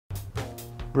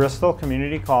Bristol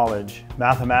Community College,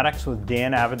 Mathematics with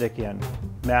Dan Avedikian,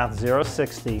 Math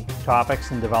 060,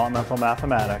 Topics in Developmental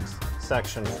Mathematics,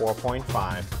 Section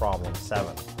 4.5, Problem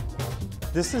 7.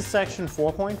 This is Section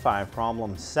 4.5,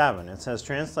 Problem 7. It says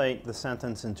translate the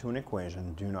sentence into an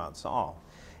equation, do not solve.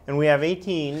 And we have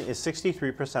 18 is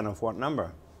 63% of what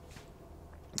number?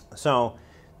 So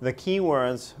the key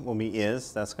words will be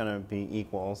is, that's going to be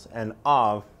equals, and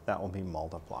of, that will be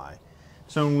multiply.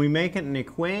 So when we make it an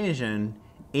equation,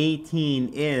 18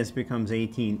 is becomes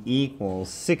 18 equals,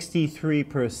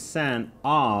 63%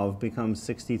 of becomes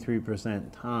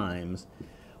 63% times.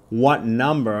 What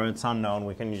number, it's unknown,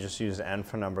 we can just use n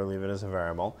for number, leave it as a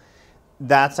variable.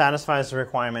 That satisfies the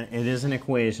requirement. It is an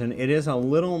equation. It is a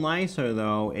little nicer,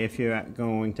 though, if you're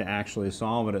going to actually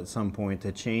solve it at some point,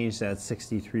 to change that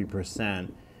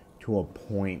 63% to a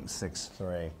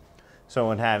 0.63. So it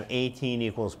would have 18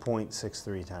 equals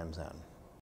 0.63 times n.